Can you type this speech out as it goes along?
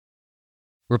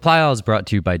Reply All is brought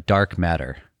to you by Dark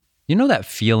Matter. You know that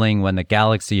feeling when the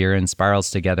galaxy you're in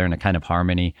spirals together in a kind of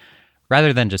harmony,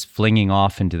 rather than just flinging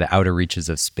off into the outer reaches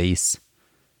of space?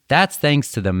 That's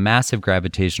thanks to the massive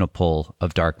gravitational pull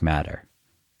of dark matter.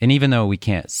 And even though we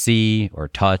can't see or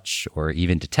touch or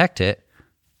even detect it,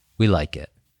 we like it.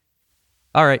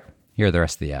 All right, here are the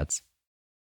rest of the ads.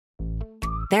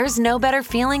 There's no better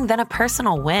feeling than a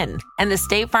personal win. And the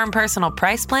State Farm Personal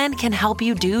Price Plan can help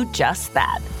you do just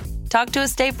that. Talk to a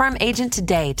State Farm agent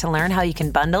today to learn how you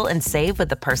can bundle and save with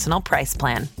the Personal Price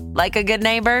Plan. Like a good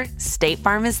neighbor, State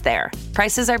Farm is there.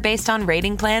 Prices are based on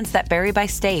rating plans that vary by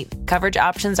state. Coverage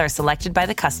options are selected by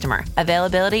the customer.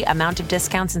 Availability, amount of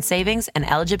discounts and savings, and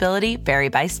eligibility vary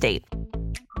by state.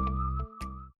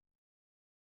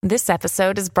 This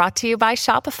episode is brought to you by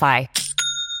Shopify.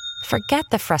 Forget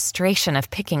the frustration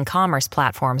of picking commerce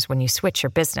platforms when you switch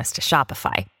your business to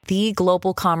Shopify, the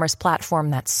global commerce platform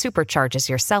that supercharges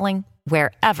your selling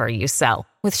wherever you sell.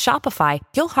 With Shopify,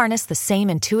 you'll harness the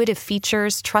same intuitive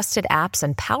features, trusted apps,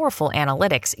 and powerful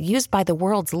analytics used by the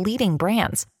world's leading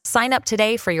brands. Sign up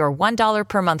today for your $1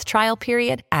 per month trial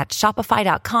period at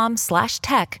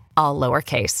shopify.com/tech, all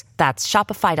lowercase. That's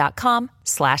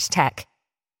shopify.com/tech.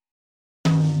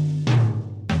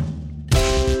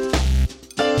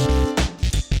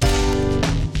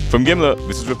 From Gimlet,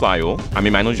 this is Reply All. I'm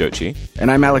Emmanuel Jochi. And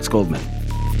I'm Alex Goldman.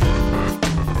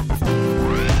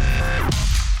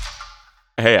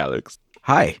 Hey, Alex.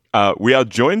 Hi. We are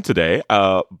joined today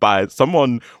by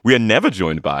someone we are never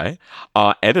joined by,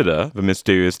 our editor, the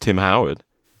mysterious Tim Howard.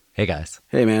 Hey, guys.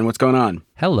 Hey, man, what's going on?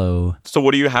 Hello. So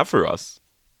what do you have for us?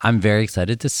 I'm very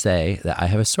excited to say that I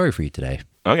have a story for you today.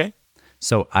 Okay.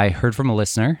 So I heard from a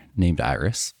listener named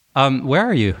Iris. Where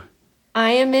are you?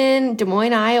 I am in Des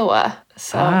Moines, Iowa.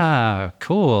 So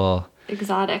cool.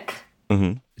 Exotic.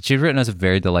 Mm-hmm. She'd written us a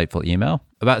very delightful email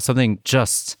about something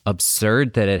just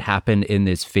absurd that had happened in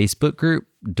this Facebook group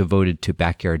devoted to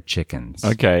backyard chickens.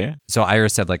 Okay. So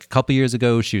Iris said like a couple years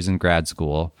ago, she was in grad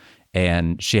school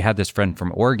and she had this friend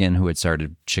from Oregon who had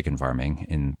started chicken farming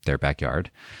in their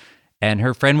backyard. And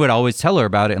her friend would always tell her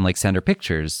about it and like send her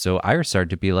pictures. So Iris started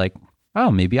to be like,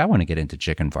 oh, maybe I want to get into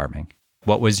chicken farming.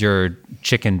 What was your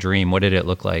chicken dream? What did it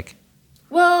look like?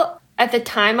 Well, at the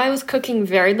time I was cooking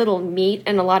very little meat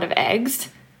and a lot of eggs.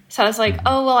 So I was like,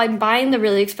 oh, well, I'm buying the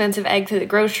really expensive eggs at the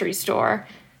grocery store.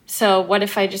 So what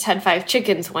if I just had 5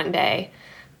 chickens one day?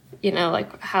 You know,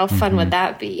 like how fun would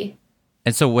that be?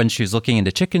 And so when she was looking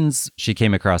into chickens, she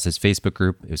came across this Facebook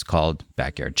group. It was called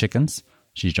Backyard Chickens.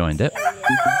 She joined it.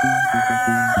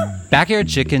 Backyard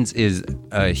Chickens is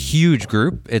a huge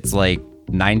group. It's like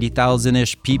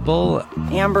 90,000-ish people.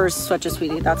 Amber's such a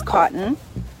sweetie. That's Cotton.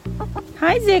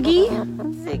 Hi, Ziggy.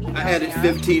 I added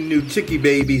 15 new chickie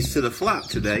babies to the flock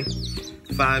today.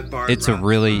 5 bars. It's a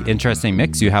really interesting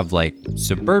mix. You have like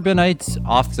suburbanites,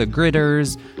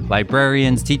 off-the-gridders,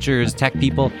 librarians, teachers, tech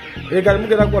people.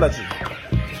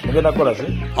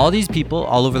 All these people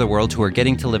all over the world who are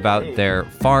getting to live out their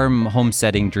farm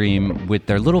homesteading dream with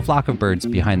their little flock of birds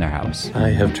behind their house.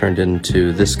 I have turned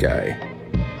into this guy.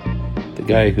 The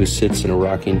guy who sits in a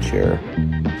rocking chair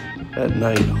at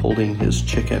night holding his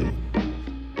chicken.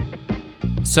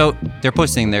 So they're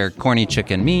posting their corny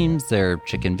chicken memes, their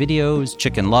chicken videos,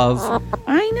 chicken love.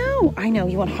 I know.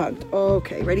 You want hugged.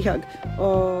 Okay, ready, hug.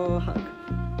 Oh, hug.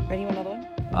 Ready, another one?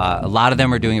 A lot of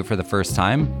them are doing it for the first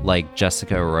time, like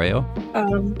Jessica Arroyo.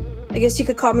 I guess you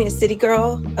could call me a city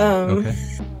girl. Okay.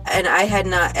 And I had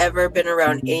not ever been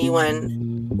around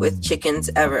anyone with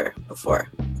chickens ever before.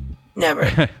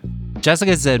 Never.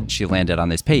 Jessica said she landed on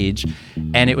this page,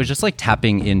 and it was just like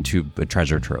tapping into a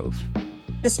treasure trove.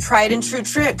 Just tried and true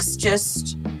tricks,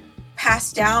 just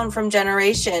passed down from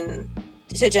generation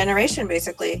to generation,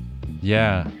 basically.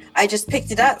 Yeah. I just picked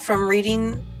it up from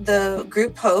reading the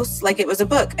group posts like it was a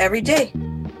book every day.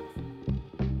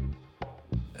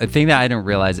 A thing that I didn't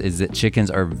realize is that chickens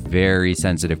are very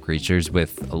sensitive creatures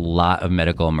with a lot of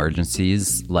medical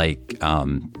emergencies. Like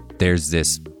there's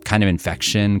this kind of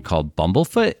infection called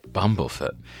bumblefoot.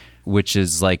 Bumblefoot. Which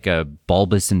is like a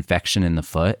bulbous infection in the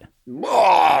foot.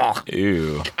 Oh,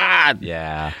 ew. God.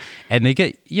 Yeah. And they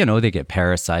get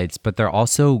parasites, but they're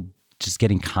also just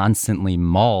getting constantly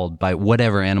mauled by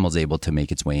whatever animal's able to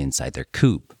make its way inside their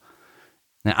coop.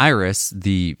 Now, Iris,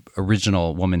 the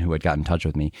original woman who had got in touch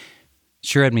with me,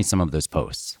 she read me some of those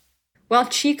posts. While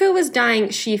Chica was dying,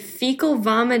 she fecal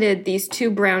vomited these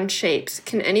 2 brown shapes.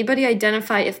 Can anybody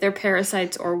identify if they're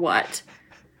parasites or what?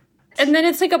 And then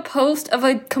it's like a post of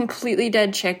a completely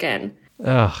dead chicken.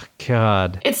 Oh,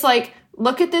 God. It's like,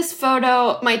 look at this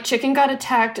photo. My chicken got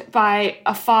attacked by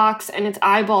a fox and its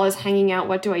eyeball is hanging out.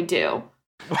 What do I do?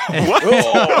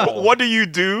 What? What do you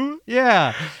do?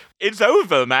 Yeah. It's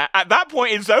over, man. At that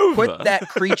point, it's over. Put that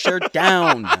creature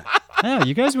down. Yeah,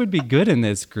 you guys would be good in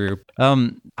this group.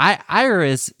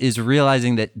 Iris is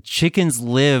realizing that chickens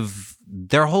live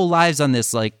their whole lives on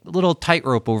this like little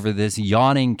tightrope over this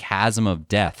yawning chasm of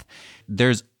death.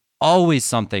 There's always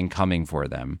something coming for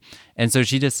them. And so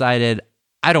she decided,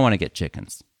 I don't want to get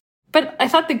chickens. But I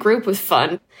thought the group was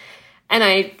fun, and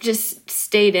I just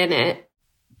stayed in it.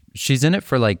 She's in it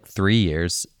for like 3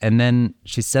 years. And then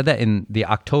she said that in the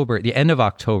end of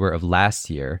October of last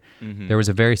year, there was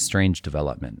a very strange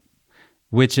development,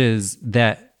 which is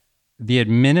that the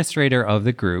administrator of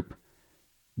the group,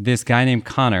 this guy named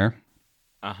Connor,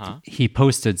 he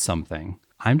posted something.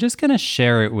 I'm just going to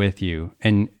share it with you.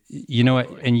 And you know what?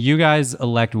 And you guys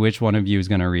elect which one of you is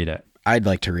going to read it. I'd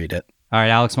like to read it. All right,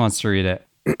 Alex wants to read it.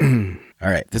 All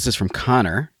right, this is from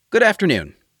Connor. Good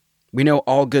afternoon. We know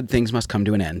all good things must come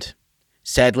to an end.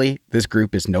 Sadly, this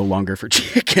group is no longer for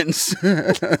chickens.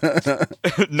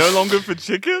 No longer for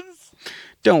chickens?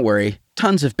 Don't worry.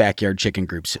 Tons of backyard chicken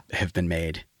groups have been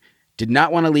made. Did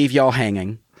not want to leave y'all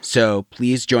hanging, so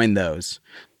please join those.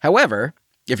 However,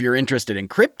 if you're interested in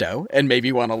crypto and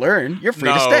maybe want to learn, you're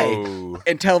free to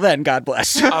stay. Until then, God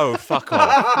bless. Oh, fuck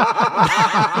off.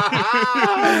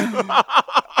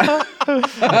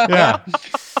 Yeah.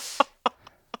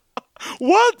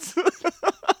 What?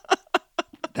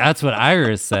 That's what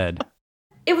Iris said.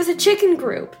 It was a chicken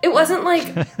group. It wasn't like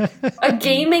a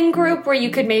gaming group where you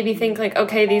could maybe think like,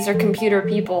 okay, these are computer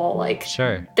people. Like,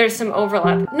 Sure. There's some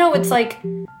overlap. No, it's like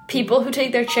people who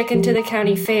take their chicken to the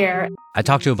county fair. I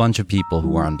talked to a bunch of people who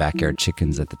were on backyard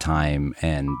chickens at the time,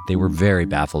 and they were very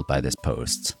baffled by this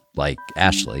post. Like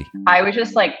Ashley. I was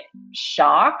just like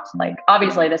shocked. Like,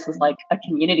 obviously this was like a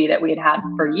community that we had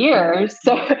for years.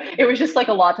 So it was just like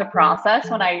a lot to process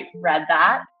when I read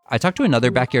that. I talked to another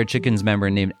Backyard Chickens member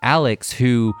named Alex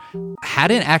who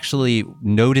hadn't actually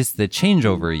noticed the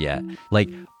changeover yet. Like,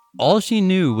 all she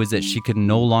knew was that she could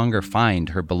no longer find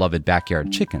her beloved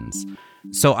backyard chickens.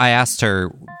 So I asked her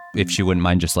if she wouldn't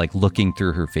mind just like looking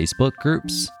through her Facebook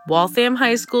groups. Waltham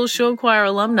High School Show Choir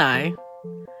alumni.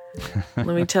 Let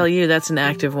me tell you, that's an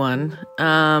active one.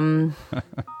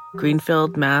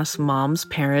 Greenfield, Mass moms,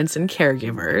 parents, and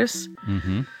caregivers.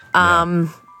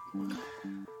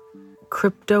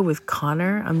 Crypto with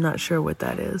Connor. I'm not sure what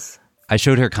that is. I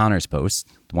showed her Connor's post,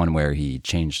 the one where he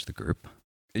changed the group.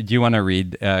 Do you want to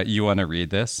read? You want to read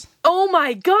this? Oh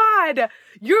my God!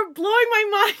 You're blowing my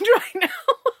mind right now.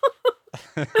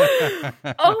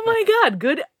 Oh my God!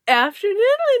 Good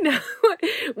afternoon.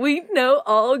 We know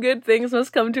all good things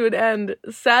must come to an end.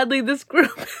 Sadly, this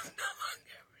group is no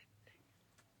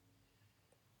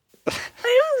longer.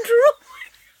 I am drooling.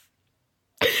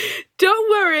 Don't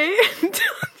worry.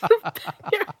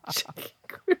 Backyard chicken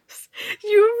groups.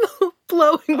 You're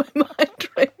blowing my mind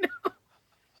right now.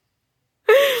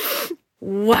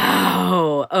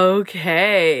 Wow.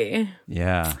 Okay.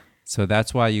 Yeah. So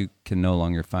that's why you can no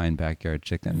longer find backyard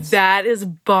chickens. That is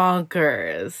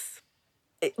bonkers.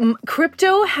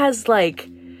 Crypto has like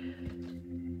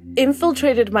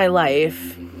infiltrated my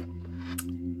life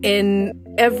in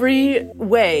every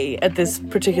way at this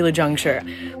particular juncture,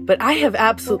 but I have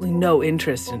absolutely no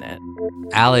interest in it.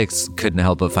 Alex couldn't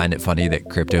help but find it funny that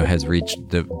crypto has reached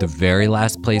the very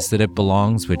last place that it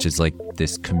belongs, which is like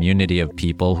this community of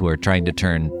people who are trying to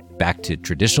turn back to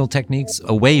traditional techniques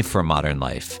away from modern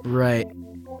life. Right.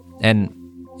 And,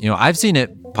 you know, I've seen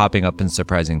it popping up in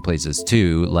surprising places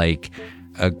too, like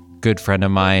a good friend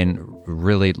of mine,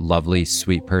 really lovely,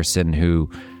 sweet person who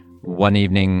one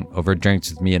evening over drinks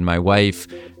with me and my wife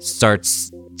starts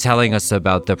telling us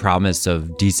about the promise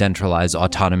of decentralized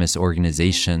autonomous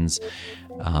organizations,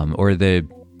 or the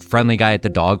friendly guy at the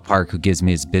dog park who gives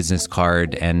me his business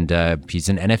card and he's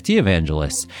an NFT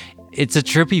evangelist. It's a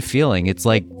trippy feeling. It's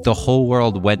like the whole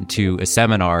world went to a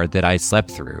seminar that I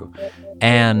slept through.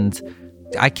 And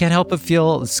I can't help but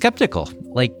feel skeptical.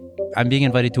 Like I'm being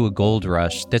invited to a gold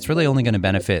rush that's really only going to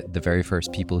benefit the very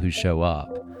first people who show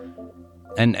up.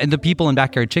 And the people in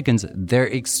Backyard Chickens,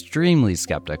 they're extremely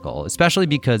skeptical, especially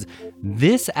because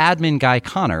this admin guy,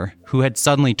 Connor, who had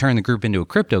suddenly turned the group into a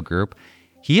crypto group,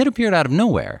 he had appeared out of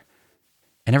nowhere.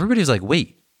 And everybody was like,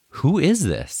 wait, who is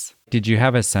this? Did you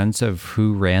have a sense of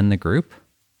who ran the group?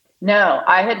 No,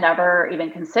 I had never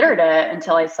even considered it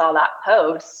until I saw that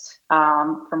post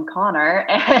from Connor.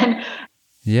 And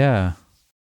yeah.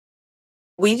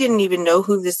 We didn't even know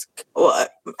who this... Well,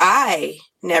 I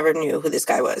never knew who this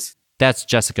guy was. That's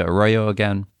Jessica Arroyo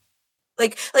again.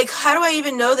 Like, how do I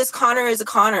even know this Connor is a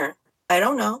Connor? I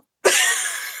don't know.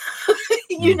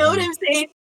 You know what I'm saying?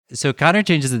 So Connor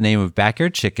changes the name of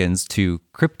Backyard Chickens to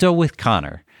Crypto with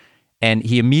Connor. And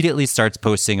he immediately starts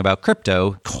posting about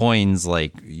crypto, coins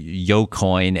like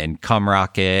YoCoin and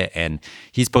CumRocket, and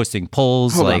he's posting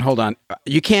polls. Hold on.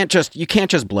 You can't just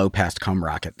blow past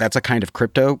CumRocket. That's a kind of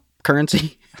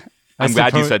cryptocurrency. I'm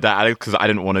glad you said that, Alex, because I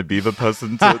didn't want to be the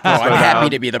person to I'm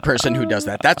happy to be the person who does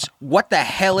that. That's what the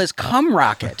hell is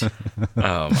CumRocket?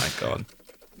 Oh my god.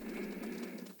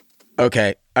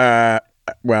 Okay.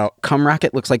 Well,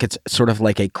 CumRocket looks like it's sort of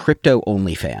like a crypto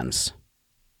OnlyFans.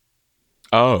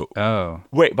 Oh.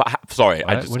 Wait, but sorry.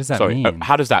 What does that mean?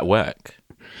 How does that work?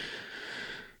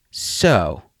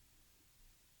 So,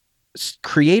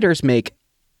 creators make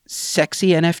sexy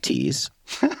NFTs.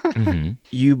 Mm-hmm.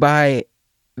 You buy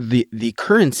the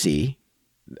currency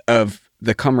of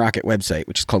the CumRocket website,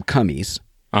 which is called Cummies.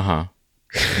 Uh-huh.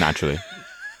 Naturally.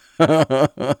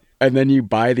 And then you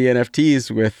buy the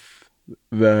NFTs with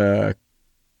the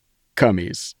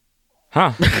Cummies.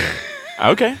 Huh.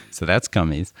 Okay. So that's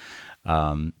Cummies.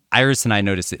 Iris and I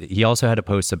noticed that he also had a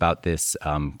post about this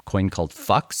coin called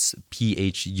Phux,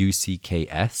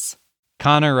 Phucks.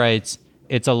 Connor writes,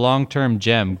 "It's a long-term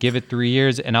gem. Give it 3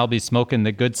 years and I'll be smoking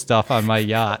the good stuff on my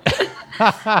yacht."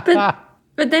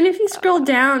 But then if you scroll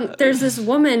down, there's this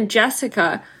woman,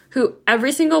 Jessica, who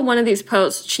every single one of these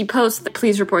posts, she posts,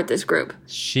 "Please report this group."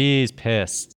 She's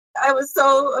pissed. I was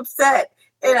so upset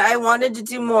and I wanted to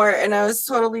do more and I was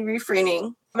totally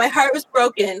refraining. My heart was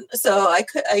broken, so I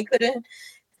couldn't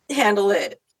handle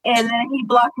it. And then he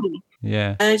blocked me.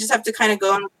 Yeah. And I just have to kind of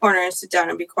go in the corner and sit down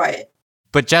and be quiet.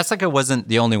 But Jessica wasn't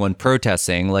the only one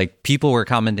protesting. Like, people were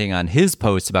commenting on his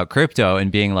posts about crypto and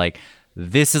being like,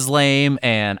 "This is lame,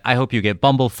 and I hope you get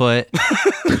Bumblefoot."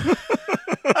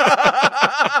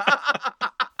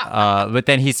 But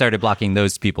then he started blocking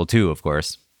those people too, of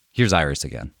course. Here's Iris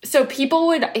again. So people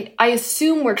would, I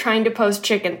assume, we're trying to post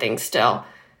chicken things still,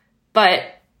 but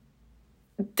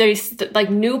there's like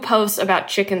new posts about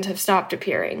chickens have stopped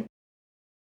appearing.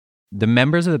 The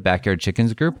members of the Backyard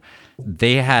Chickens group,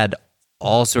 they had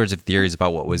all sorts of theories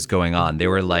about what was going on. They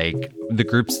were like, the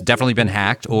group's definitely been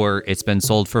hacked or it's been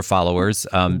sold for followers.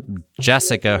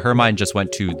 Jessica, her mind just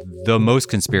went to the most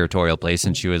conspiratorial place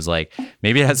and she was like,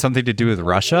 maybe it has something to do with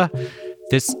Russia.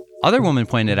 This other woman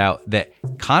pointed out that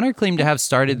Connor claimed to have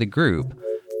started the group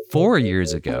 4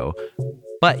 years ago,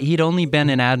 but he'd only been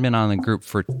an admin on the group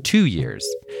for 2 years.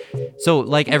 So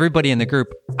like everybody in the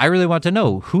group, I really want to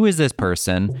know, who is this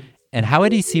person and how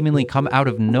had he seemingly come out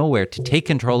of nowhere to take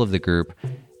control of the group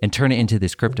and turn it into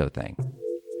this crypto thing?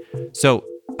 So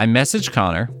I messaged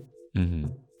Connor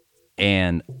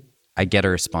and I get a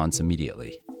response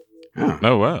immediately.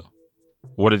 Oh, wow.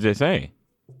 What did they say?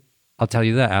 I'll tell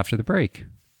you that after the break.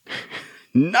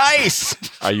 Nice!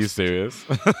 Are you serious?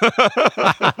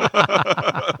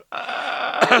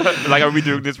 Like, are we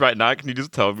doing this right now? Can you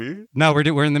just tell me? No,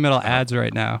 we're in the middle of ads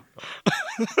right now.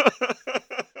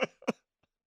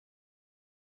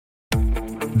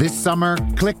 This summer,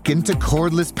 click into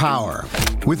cordless power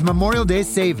with Memorial Day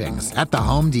savings at the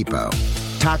Home Depot.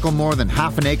 Tackle more than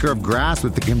half an acre of grass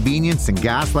with the convenience and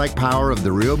gas-like power of the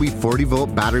Ryobi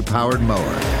 40-volt battery-powered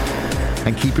mower.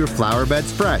 And keep your flower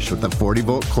beds fresh with the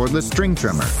 40-volt cordless string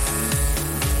trimmer.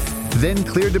 Then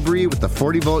clear debris with the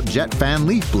 40-volt jet fan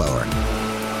leaf blower.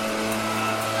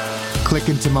 Click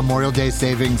into Memorial Day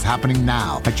savings happening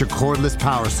now at your cordless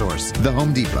power source, the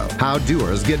Home Depot. How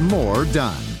doers get more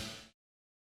done.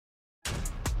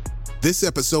 This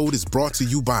episode is brought to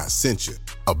you by Essentia.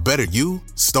 A better you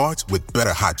starts with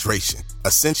better hydration.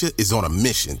 Essentia is on a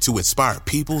mission to inspire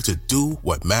people to do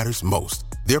what matters most.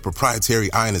 Their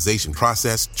proprietary ionization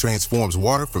process transforms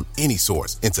water from any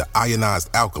source into ionized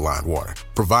alkaline water,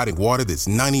 providing water that's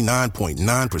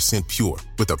 99.9% pure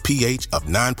with a pH of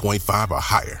 9.5 or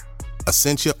higher.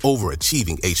 Essentia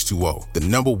overachieving H2O, the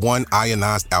 #1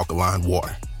 ionized alkaline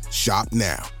water. Shop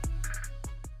now.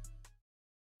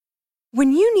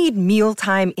 When you need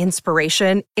mealtime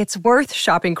inspiration, it's worth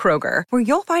shopping Kroger, where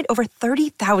you'll find over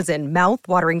 30,000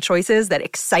 mouth-watering choices that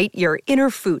excite your inner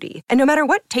foodie. And no matter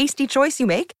what tasty choice you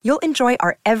make, you'll enjoy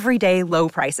our everyday low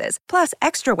prices, plus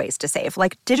extra ways to save,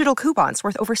 like digital coupons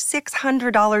worth over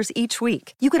 $600 each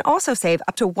week. You can also save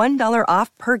up to $1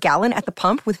 off per gallon at the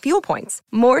pump with fuel points.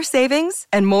 More savings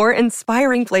and more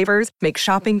inspiring flavors make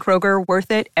shopping Kroger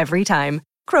worth it every time.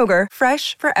 Kroger,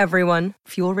 fresh for everyone.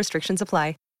 Fuel restrictions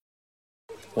apply.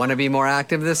 Want to be more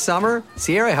active this summer?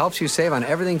 Sierra helps you save on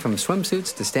everything from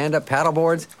swimsuits to stand-up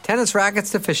paddleboards, tennis rackets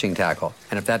to fishing tackle.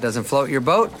 And if that doesn't float your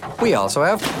boat, we also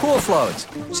have pool floats.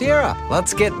 Sierra,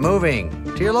 let's get moving.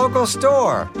 To your local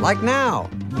store, like now.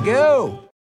 Go!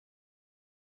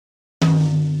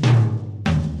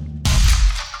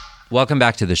 Welcome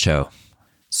back to the show.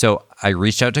 So I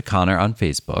reached out to Connor on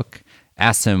Facebook,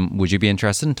 asked him, would you be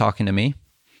interested in talking to me?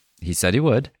 He said he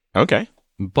would. Okay.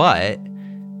 But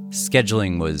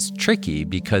scheduling was tricky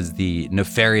because the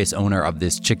nefarious owner of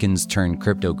this chickens turned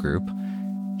crypto group,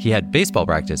 he had baseball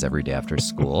practice every day after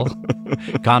school.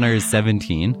 Connor is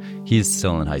 17. He's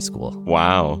still in high school.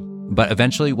 Wow. But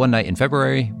eventually, one night in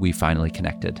February, we finally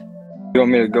connected. You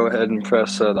want me to go ahead and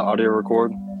press the audio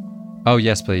record? Oh,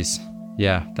 yes, please.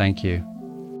 Yeah, thank you.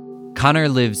 Connor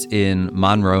lives in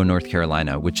Monroe, North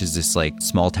Carolina, which is this like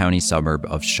small towny suburb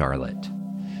of Charlotte.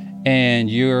 And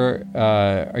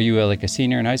are you like a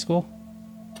senior in high school?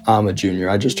 I'm a junior.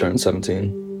 I just turned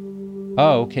 17.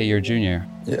 Oh, okay, you're a junior.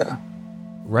 Yeah.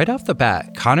 Right off the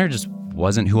bat, Connor just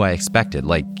wasn't who I expected.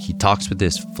 Like, he talks with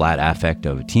this flat affect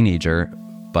of a teenager,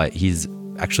 but he's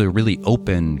actually a really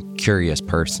open, curious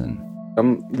person.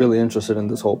 I'm really interested in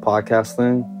this whole podcast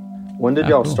thing. When did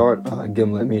y'all start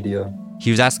Gimlet Media?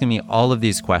 He was asking me all of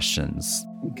these questions.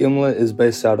 Gimlet is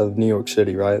based out of New York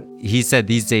City, right? He said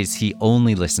these days he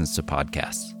only listens to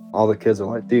podcasts. All the kids are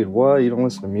like, dude, what? You don't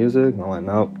listen to music? And I'm like,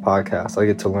 nope, podcasts. I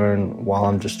get to learn while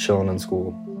I'm just chilling in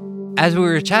school. As we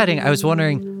were chatting, I was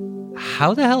wondering,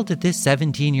 how the hell did this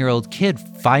 17-year-old kid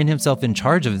find himself in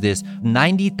charge of this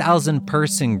 90,000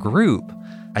 person group?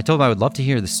 I told him I would love to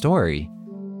hear the story.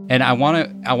 And I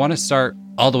want to start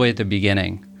all the way at the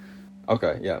beginning.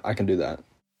 Okay, yeah, I can do that.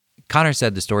 Connor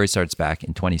said the story starts back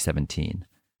in 2017.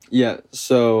 Yeah,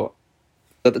 so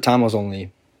at the time I was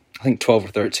only, I think 12 or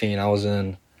 13. I was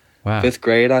in 5th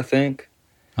grade, I think.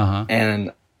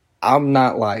 And I'm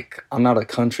not a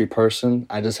country person.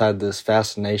 I just had this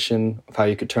fascination of how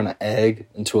you could turn an egg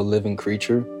into a living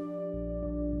creature.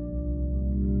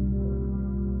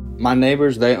 My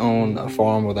neighbors, they own a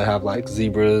farm where they have like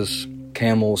zebras,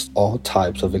 camels, all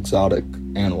types of exotic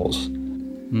animals.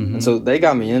 Mm-hmm. And so they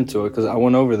got me into it because I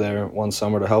went over there one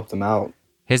summer to help them out.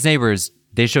 His neighbors,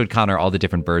 they showed Connor all the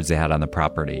different birds they had on the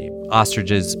property.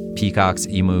 Ostriches, peacocks,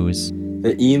 emus.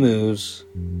 The emus,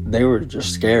 they were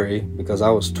just scary because I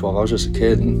was 12. I was just a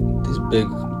kid, and these big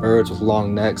birds with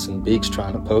long necks and beaks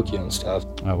trying to poke you and stuff.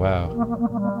 Oh, wow.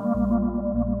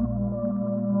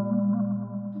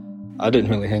 I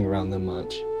didn't really hang around them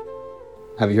much.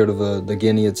 Have you heard of the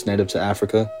guinea? It's native to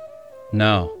Africa.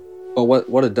 No. But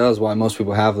what it does, why most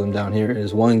people have them down here,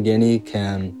 is one guinea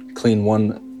can clean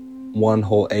one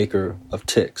whole acre of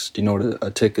ticks. Do you know what a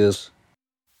tick is?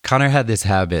 Connor had this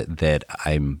habit that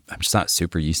I'm just not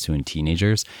super used to in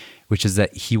teenagers, which is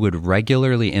that he would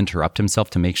regularly interrupt himself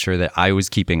to make sure that I was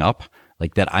keeping up,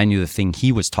 like that I knew the thing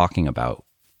he was talking about.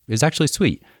 It was actually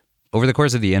sweet. Over the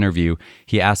course of the interview,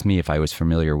 he asked me if I was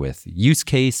familiar with Use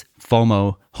Case,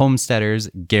 FOMO, Homesteaders,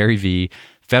 Gary Vee,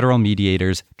 Federal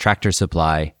Mediators, Tractor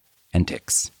Supply, and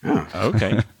ticks. Oh,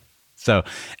 okay. So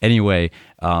anyway,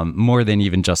 more than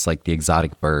even just like the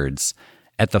exotic birds,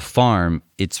 at the farm,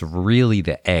 it's really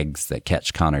the eggs that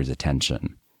catch Connor's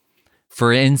attention.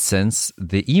 For instance,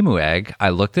 the emu egg, I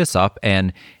looked this up,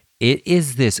 and it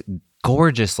is this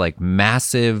gorgeous, like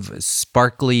massive,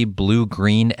 sparkly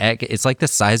blue-green egg. It's like the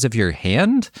size of your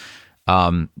hand. Here,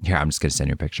 I'm just going to send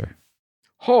you a picture.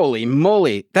 Holy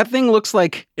moly. That thing looks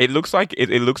like... It looks like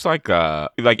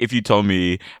if you told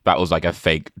me that was like a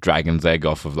fake dragon's egg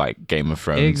off of like Game of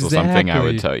Thrones or something, I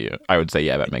would tell you. I would say,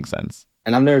 yeah, that makes sense.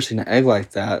 And I've never seen an egg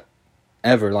like that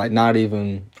ever, like not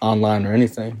even online or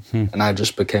anything. And I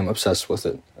just became obsessed with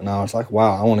it. And I was like,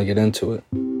 wow, I want to get into it.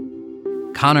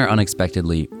 Connor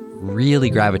unexpectedly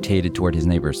really gravitated toward his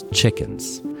neighbor's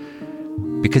chickens.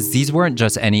 Because these weren't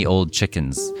just any old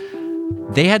chickens.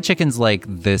 They had chickens like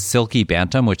the Silky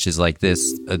Bantam, which is like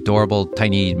this adorable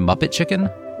tiny Muppet chicken.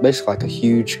 Basically like a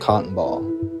huge cotton ball.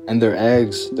 And their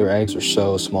eggs are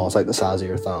so small. It's like the size of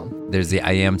your thumb. There's the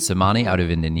Ayam Cemani out of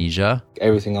Indonesia.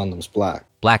 Everything on them's black.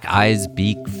 Black eyes,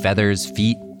 beak, feathers,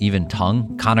 feet, even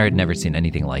tongue. Connor had never seen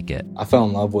anything like it. I fell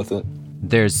in love with it.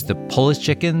 There's the Polish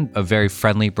chicken, a very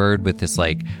friendly bird with this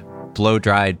like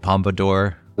blow-dried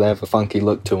pompadour. They have a funky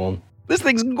look to them. This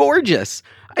thing's gorgeous.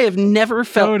 I have never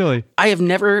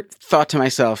thought to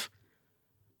myself,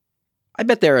 I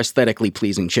bet there are aesthetically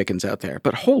pleasing chickens out there,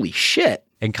 but holy shit.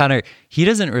 And Connor, he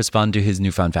doesn't respond to his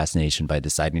newfound fascination by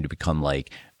deciding to become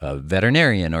like a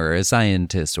veterinarian or a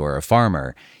scientist or a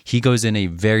farmer. He goes in a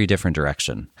very different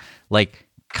direction. Like,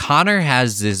 Connor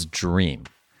has this dream.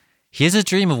 He has a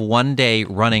dream of one day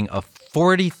running a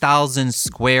 40,000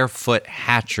 square foot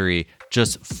hatchery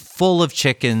just full of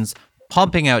chickens,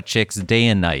 pumping out chicks day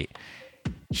and night.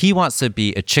 He wants to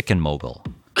be a chicken mogul.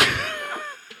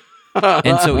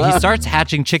 And so he starts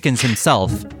hatching chickens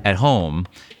himself at home.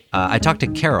 I talked to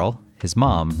Carol, his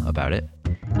mom, about it.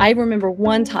 I remember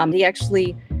one time he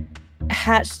actually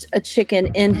hatched a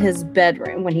chicken in his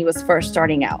bedroom when he was first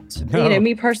starting out. No. You know,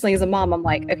 me personally as a mom, I'm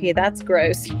like, okay, that's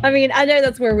gross. I mean, I know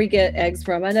that's where we get eggs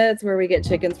from. I know that's where we get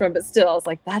chickens from, but still, I was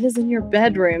like, that is in your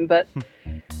bedroom. But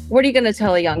what are you going to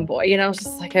tell a young boy? You know, it's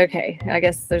just like, okay, I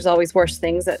guess there's always worse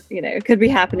things that, you know, could be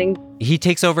happening. He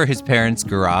takes over his parents'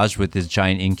 garage with his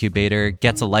giant incubator,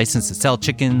 gets a license to sell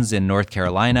chickens in North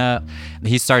Carolina.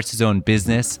 He starts his own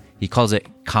business. He calls it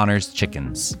Connor's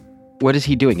Chickens. What is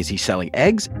he doing? Is he selling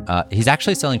eggs? He's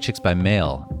actually selling chicks by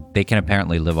mail. They can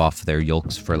apparently live off their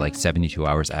yolks for like 72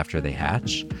 hours after they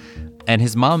hatch. And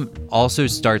his mom also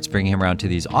starts bringing him around to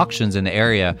these auctions in the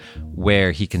area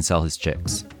where he can sell his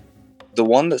chicks. The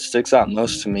one that sticks out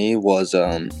most to me was,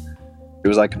 it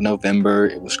was like November,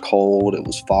 it was cold, it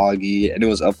was foggy, and it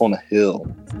was up on a hill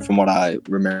from what I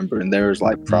remember. And there was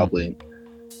like probably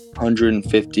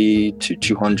 150 to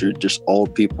 200 just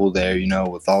old people there, you know,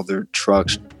 with all their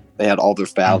trucks. They had all their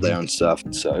fowl there and stuff.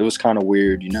 So it was kind of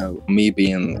weird, you know, me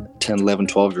being 10, 11,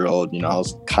 12-year-old, you know, I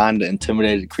was kind of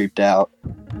intimidated, creeped out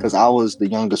because I was the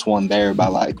youngest one there by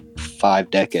like 5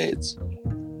 decades.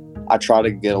 I try to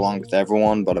get along with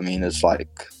everyone, but I mean, it's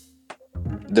like,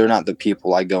 they're not the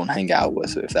people I go and hang out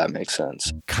with, if that makes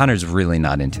sense. Connor's really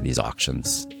not into these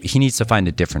auctions. He needs to find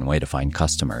a different way to find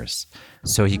customers.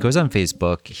 So he goes on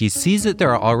Facebook. He sees that there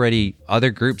are already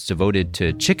other groups devoted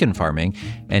to chicken farming,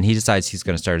 and he decides he's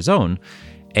going to start his own.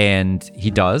 And he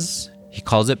does. He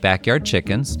calls it Backyard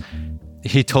Chickens.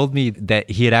 He told me that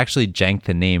he had actually janked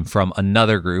the name from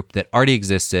another group that already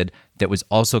existed that was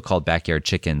also called Backyard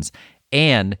Chickens.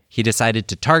 And he decided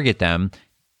to target them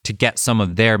to get some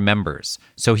of their members.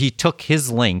 So he took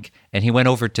his link and he went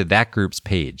over to that group's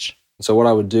page. So what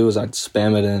I would do is I'd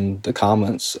spam it in the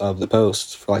comments of the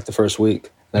posts for like the first week.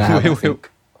 Then I have I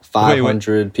think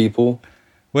 500 people.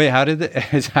 Wait, how did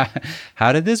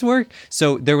this work?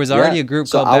 So there was already a group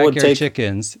called Backyard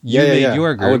Chickens. You made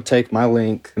your group. I would take my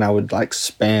link and I would like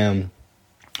spam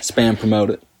promote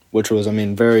it, which was, I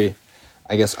mean, very,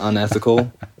 I guess,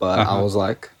 unethical. But I was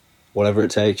like, whatever it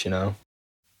takes, you know.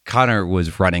 Connor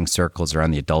was running circles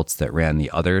around the adults that ran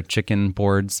the other chicken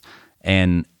boards,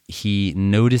 and he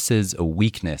notices a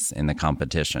weakness in the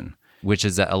competition, which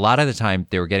is that a lot of the time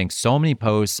they were getting so many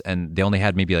posts and they only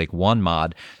had maybe like one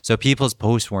mod. So people's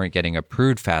posts weren't getting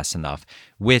approved fast enough,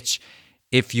 which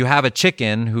if you have a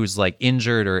chicken who's like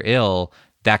injured or ill,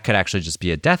 that could actually just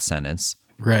be a death sentence.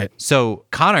 Right. So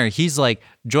Connor, he's like,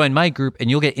 join my group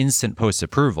and you'll get instant post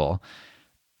approval.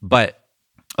 But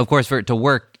of course, for it to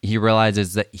work, he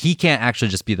realizes that he can't actually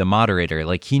just be the moderator.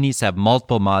 Like, he needs to have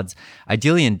multiple mods,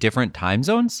 ideally in different time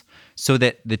zones, so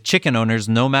that the chicken owners,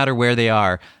 no matter where they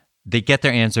are, they get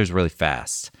their answers really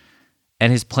fast.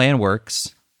 And his plan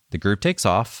works. The group takes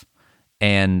off.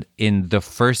 And in the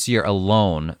first year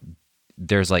alone,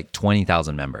 there's like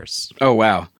 20,000 members. Oh,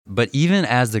 wow. But even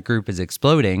as the group is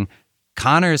exploding,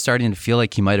 Connor is starting to feel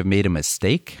like he might have made a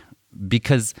mistake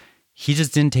because he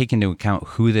just didn't take into account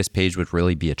who this page would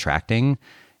really be attracting.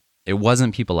 It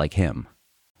wasn't people like him.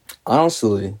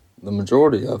 Honestly, the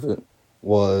majority of it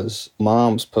was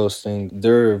moms posting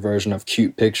their version of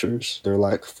cute pictures. They're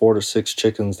like 4 to 6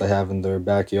 chickens they have in their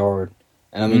backyard.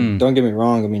 And I mean, don't get me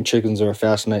wrong. I mean, chickens are a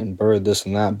fascinating bird, this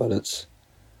and that, but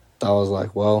I was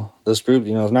like, well, this group,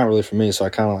 you know, it's not really for me. So I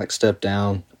kind of like stepped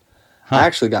down. I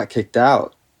actually got kicked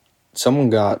out. Someone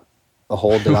got a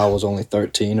hold that I was only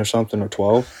 13 or something, or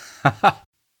 12.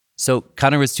 So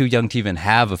Connor was too young to even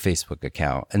have a Facebook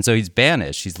account. And so he's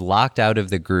banished. He's locked out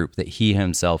of the group that he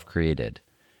himself created.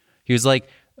 He was like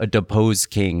a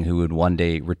deposed king who would one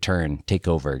day return, take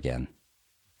over again.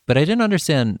 But I didn't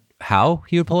understand how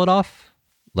he would pull it off,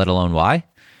 let alone why.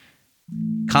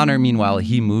 Connor, meanwhile,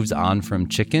 he moves on from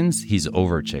chickens. He's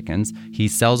over chickens. He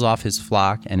sells off his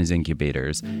flock and his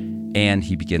incubators, and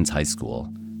he begins high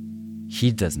school.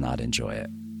 He does not enjoy it.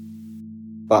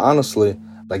 But honestly,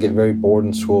 I get very bored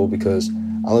in school because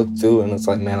I look through it and it's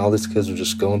like, man, all these kids are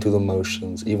just going through the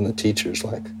motions. Even the teachers,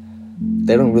 like,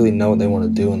 they don't really know what they want to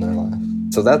do in their life.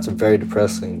 So that's very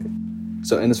depressing.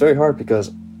 And it's very hard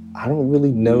because I don't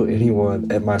really know anyone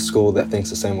at my school that thinks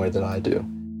the same way that I do.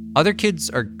 Other kids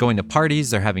are going to parties,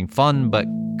 they're having fun, but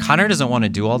Connor doesn't want to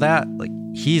do all that. Like,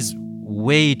 he's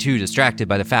way too distracted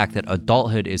by the fact that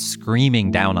adulthood is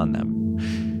screaming down on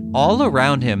them. All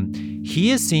around him,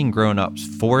 he is seeing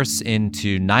grown-ups force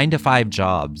into 9-to-5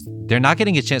 jobs. They're not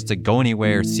getting a chance to go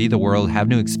anywhere, see the world, have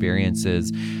new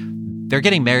experiences. They're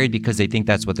getting married because they think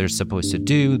that's what they're supposed to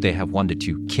do. They have 1 to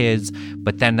 2 kids,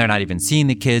 but then they're not even seeing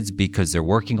the kids because they're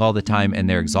working all the time and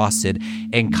they're exhausted.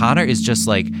 And Connor is just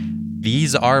like,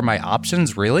 these are my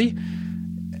options, really?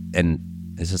 And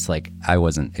it's just like, I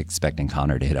wasn't expecting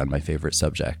Connor to hit on my favorite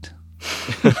subject.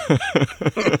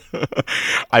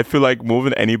 I feel like more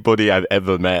than anybody I've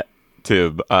ever met,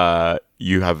 Tim,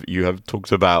 you have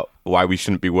talked about why we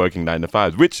shouldn't be working 9 to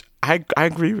 5s, which I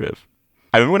agree with.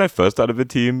 I remember when I first started the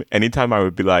team, anytime I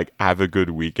would be like, have a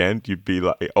good weekend, you'd be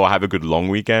like, or have a good long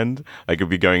weekend, like if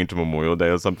we're going into Memorial Day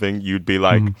or something, you'd be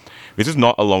like, this is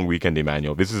not a long weekend,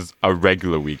 Emmanuel. This is a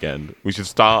regular weekend. We should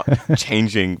start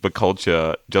changing the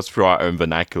culture just for our own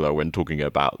vernacular when talking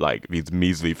about like these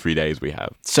measly 3 days we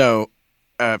have. So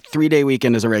a 3-day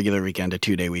weekend is a regular weekend. A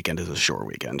 2-day weekend is a short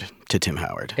weekend to Tim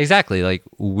Howard. Exactly. Like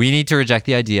we need to reject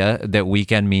the idea that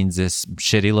weekend means this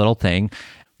shitty little thing.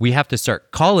 We have to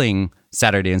start calling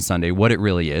Saturday and Sunday what it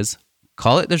really is.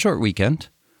 Call it the short weekend.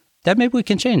 Then maybe we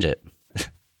can change it.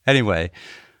 Anyway,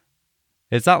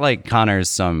 it's not like Connor's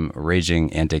some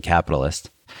raging anti-capitalist,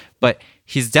 but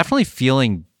he's definitely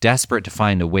feeling desperate to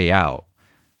find a way out.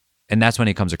 And that's when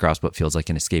he comes across what feels like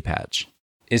an escape hatch.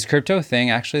 Is crypto a thing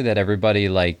actually that everybody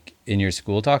like in your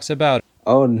school talks about?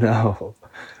 Oh no.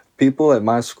 People at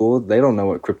my school, they don't know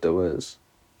what crypto is.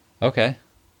 Okay.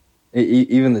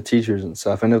 Even the teachers and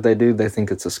stuff. And if they do, they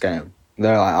think it's a scam.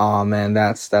 They're like, oh man,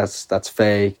 that's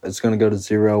fake. It's going to go to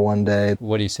zero one day.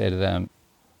 What do you say to them?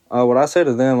 What I say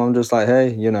to them, I'm just like,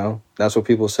 hey, you know, that's what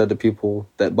people said to people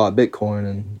that bought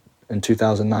Bitcoin in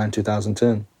 2009,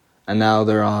 2010. And now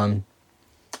they're on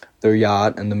their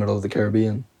yacht in the middle of the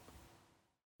Caribbean.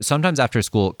 Sometimes after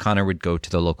school, Connor would go to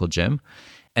the local gym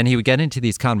and he would get into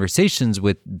these conversations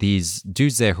with these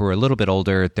dudes there who were a little bit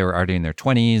older. They were already in their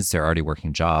 20s. They're already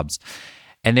working jobs.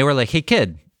 And they were like, hey,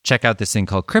 kid, check out this thing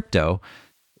called crypto.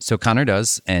 So Connor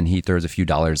does, and he throws a few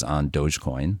dollars on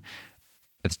Dogecoin.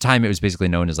 At the time, it was basically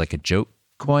known as like a joke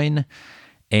coin.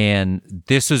 And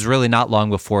this was really not long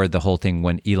before the whole thing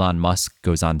when Elon Musk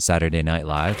goes on Saturday Night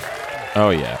Live. Oh,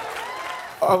 yeah.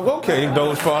 Okay,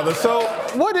 Dogefather. So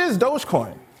what is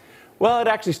Dogecoin? Well, it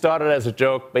actually started as a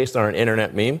joke based on an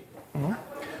internet meme.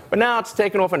 But now it's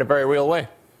taken off in a very real way.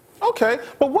 Okay,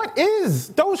 but what is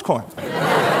Dogecoin?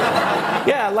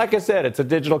 Yeah, like I said, it's a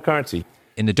digital currency.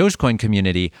 In the Dogecoin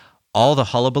community, all the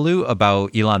hullabaloo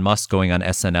about Elon Musk going on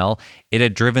SNL, it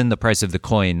had driven the price of the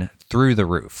coin through the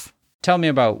roof. Tell me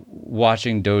about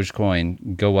watching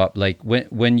Dogecoin go up. Like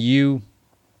when you...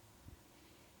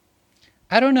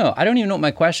 I don't know. I don't even know what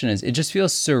my question is. It just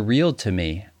feels surreal to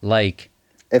me. Like...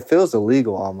 It feels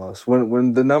illegal almost.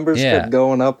 When the numbers kept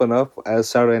going up and up as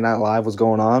Saturday Night Live was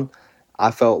going on, I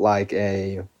felt like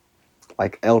El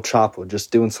Chapo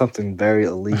just doing something very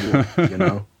illegal, you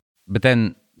know? But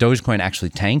then Dogecoin actually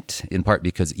tanked, in part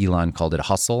because Elon called it a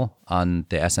hustle on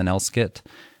the SNL skit.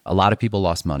 A lot of people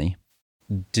lost money.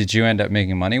 Did you end up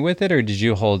making money with it, or did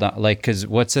you hold on? Like, because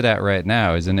what's it at right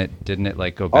now? Didn't it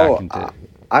like go back into...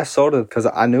 I sold it because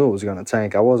I knew it was going to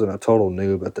tank. I wasn't a total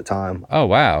noob at the time. Oh,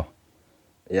 wow.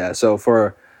 Yeah, so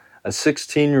for a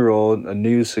 16-year-old, a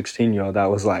new 16-year-old, that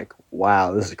was like,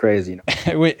 wow, this is crazy.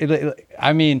 Wait,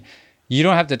 I mean, you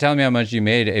don't have to tell me how much you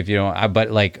made if you don't, but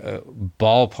like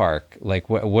ballpark, like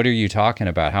what are you talking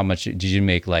about? How much did you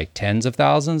make? Like tens of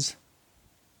thousands?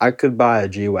 I could buy a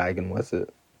G-Wagon with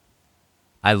it.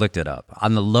 I looked it up.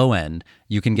 On the low end,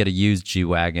 you can get a used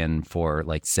G-Wagon for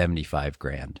like 75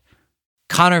 grand.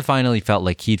 Connor finally felt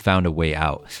like he'd found a way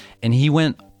out, and he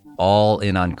went all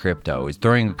in on crypto. He's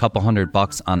throwing a couple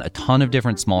 $100 on a ton of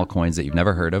different small coins that you've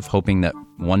never heard of, hoping that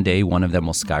one day one of them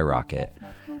will skyrocket.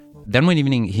 Then one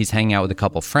evening, he's hanging out with a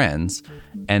couple friends,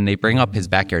 and they bring up his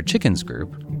Backyard Chickens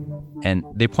group, and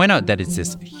they point out that it's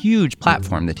this huge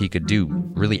platform that he could do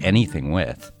really anything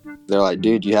with. They're like,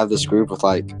 dude, you have this group with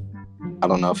like, I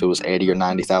don't know if it was 80 or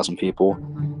 90,000 people.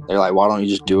 They're like, why don't you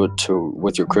just do it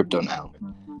with your crypto now?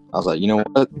 I was like, you know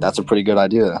what? That's a pretty good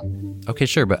idea. Okay,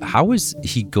 sure, but how is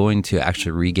he going to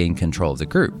actually regain control of the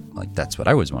group? Like, that's what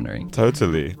I was wondering.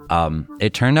 Totally.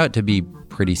 It turned out to be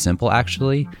pretty simple,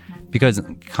 actually, because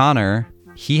Connor,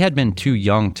 he had been too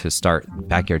young to start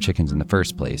Backyard Chickens in the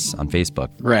first place on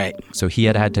Facebook. Right. So he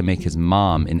had to make his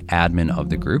mom an admin of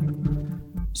the group.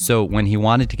 So when he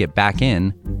wanted to get back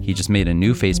in, he just made a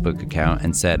new Facebook account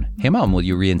and said, hey, Mom, will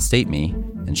you reinstate me?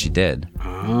 And she did.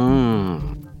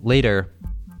 Later,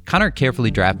 Connor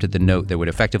carefully drafted the note that would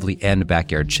effectively end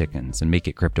Backyard Chickens and make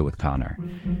it crypto with Connor.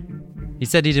 He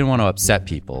said he didn't want to upset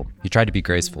people. He tried to be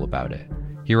graceful about it.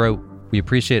 He wrote, we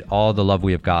appreciate all the love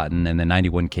we have gotten and the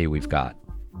 91K we've got.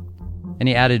 And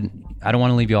he added, I don't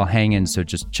want to leave you all hanging, so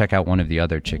just check out one of the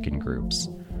other chicken groups.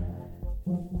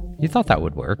 He thought that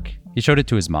would work. He showed it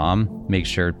to his mom, make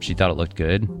sure she thought it looked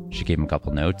good. She gave him a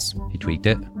couple notes. He tweaked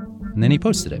it, and then he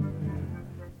posted it.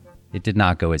 It did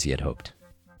not go as he had hoped.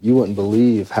 You wouldn't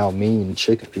believe how mean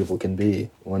chicken people can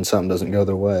be when something doesn't go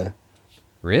their way.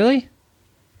 Really?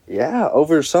 Yeah,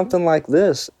 over something like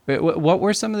this. What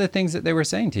were some of the things that they were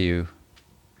saying to you?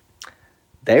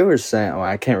 They were saying, well,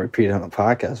 I can't repeat it on the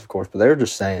podcast, of course, but they were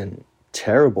just saying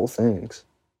terrible things.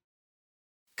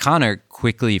 Connor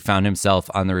quickly found himself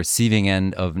on the receiving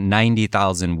end of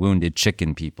 90,000 wounded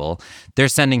chicken people. They're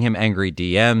sending him angry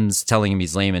DMs, telling him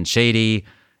he's lame and shady.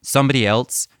 Somebody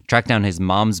else tracked down his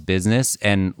mom's business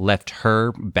and left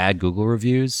her bad Google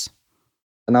reviews.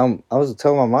 And I was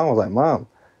telling my mom, I was like, Mom,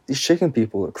 these chicken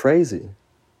people are crazy.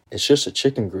 It's just a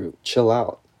chicken group. Chill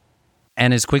out.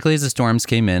 And as quickly as the storms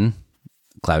came in,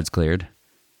 clouds cleared,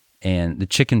 and the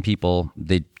chicken people,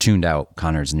 they tuned out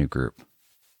Connor's new group.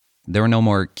 There were no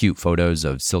more cute photos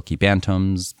of silky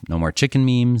bantams, no more chicken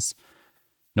memes,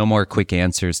 no more quick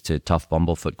answers to tough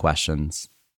Bumblefoot questions.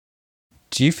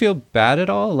 Do you feel bad at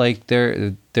all? Like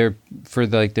they're for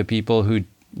the people who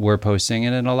were posting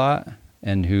in it a lot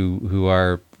and who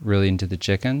are really into the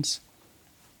chickens?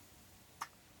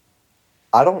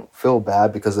 I don't feel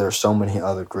bad because there are so many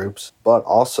other groups, but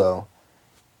also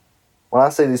when I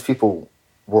say these people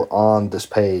were on this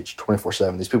page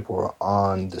 24/7, these people were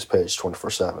on this page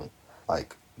 24/7.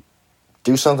 Like,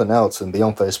 do something else and be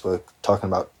on Facebook talking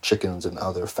about chickens and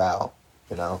other fowl,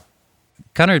 you know?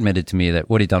 Connor admitted to me that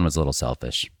what he'd done was a little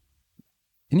selfish.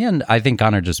 In the end, I think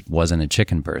Connor just wasn't a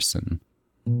chicken person.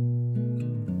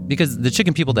 Because the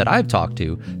chicken people that I've talked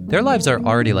to, their lives are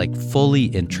already fully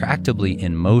intractably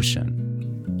in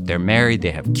motion. They're married,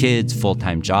 they have kids,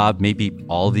 full-time job, maybe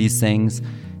all these things.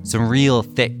 Some real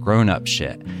thick grown-up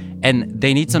shit. And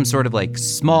they need some sort of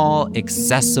small,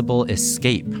 accessible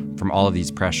escape from all of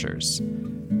these pressures.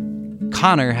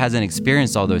 Connor hasn't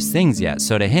experienced all those things yet,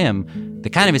 so to him, the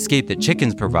kind of escape that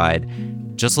chickens provide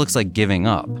just looks like giving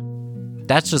up.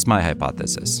 That's just my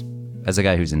hypothesis, as a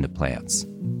guy who's into plants.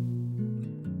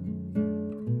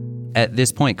 At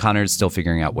this point, Connor's still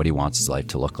figuring out what he wants his life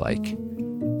to look like.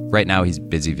 Right now, he's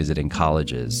busy visiting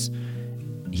colleges.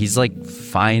 He's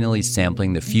finally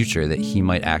sampling the future that he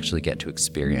might actually get to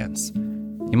experience.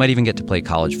 He might even get to play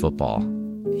college football.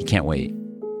 He can't wait.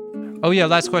 Oh yeah,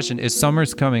 last question. Is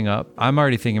summer's coming up? I'm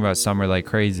already thinking about summer like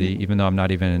crazy, even though I'm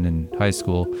not even in high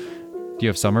school. Do you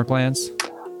have summer plans?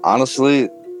 Honestly,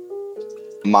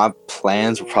 my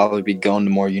plans will probably be going to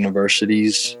more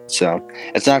universities. So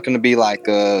it's not going to be like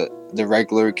the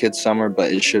regular kid summer,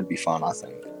 but it should be fun, I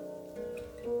think.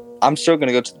 I'm still going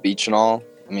to go to the beach and all.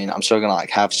 I mean, I'm still going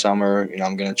to have summer,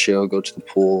 I'm going to chill, go to the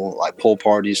pool, pool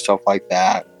parties, stuff like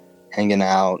that, hanging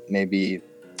out, maybe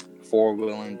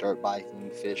four-wheeling, dirt biking,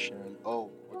 fishing. Oh,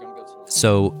 we're going to go to...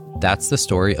 So that's the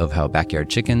story of how Backyard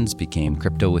Chickens became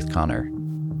Crypto with Connor.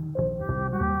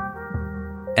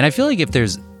 And I feel like if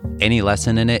there's any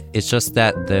lesson in it, it's just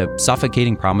that the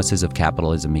suffocating promises of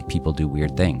capitalism make people do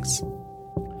weird things.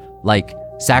 Like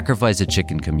sacrifice a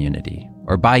chicken community,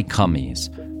 or buy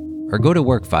cummies, or go to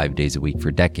work 5 days a week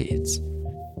for decades,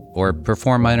 or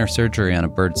perform minor surgery on a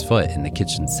bird's foot in the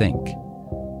kitchen sink.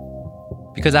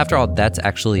 Because after all, that's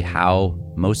actually how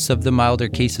most of the milder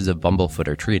cases of Bumblefoot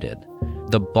are treated.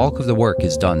 The bulk of the work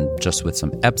is done just with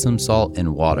some Epsom salt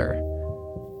and water,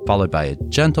 followed by a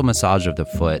gentle massage of the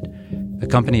foot,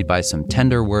 accompanied by some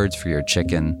tender words for your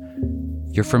chicken,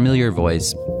 your familiar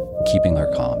voice keeping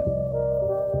her calm.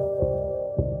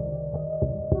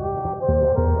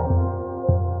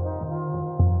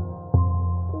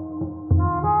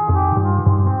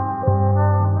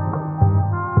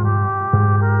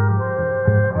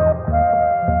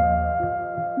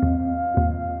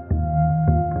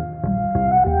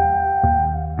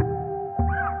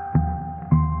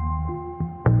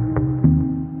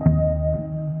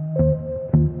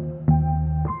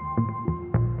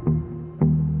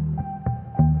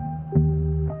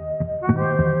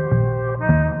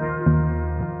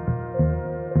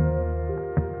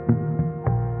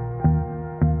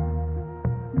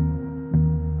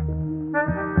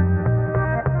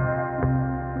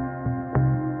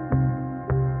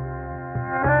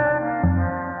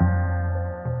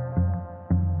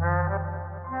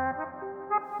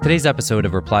 Today's episode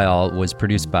of Reply All was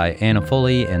produced by Anna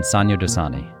Foley and Sanyo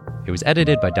Dasani. It was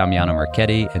edited by Damiano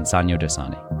Marchetti and Sanyo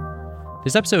Dasani.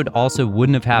 This episode also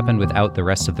wouldn't have happened without the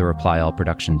rest of the Reply All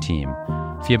production team.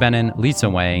 Fia Benin, Lisa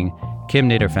Wang, Kim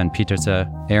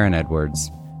Nederfen-Pieterse, Aaron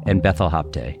Edwards, and Bethel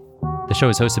Hapte. The show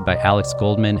is hosted by Alex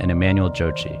Goldman and Emmanuel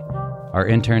Jochi. Our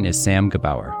intern is Sam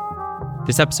Gebauer.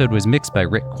 This episode was mixed by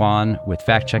Rick Kwan with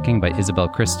fact-checking by Isabel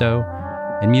Cristo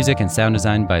and music and sound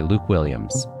design by Luke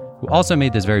Williams, who also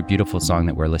made this very beautiful song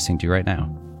that we're listening to right now.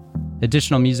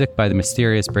 Additional music by the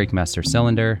mysterious Breakmaster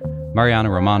Cylinder, Mariano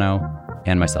Romano,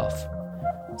 and myself.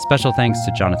 Special thanks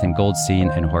to Jonathan Goldstein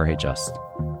and Jorge Just.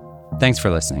 Thanks for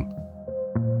listening.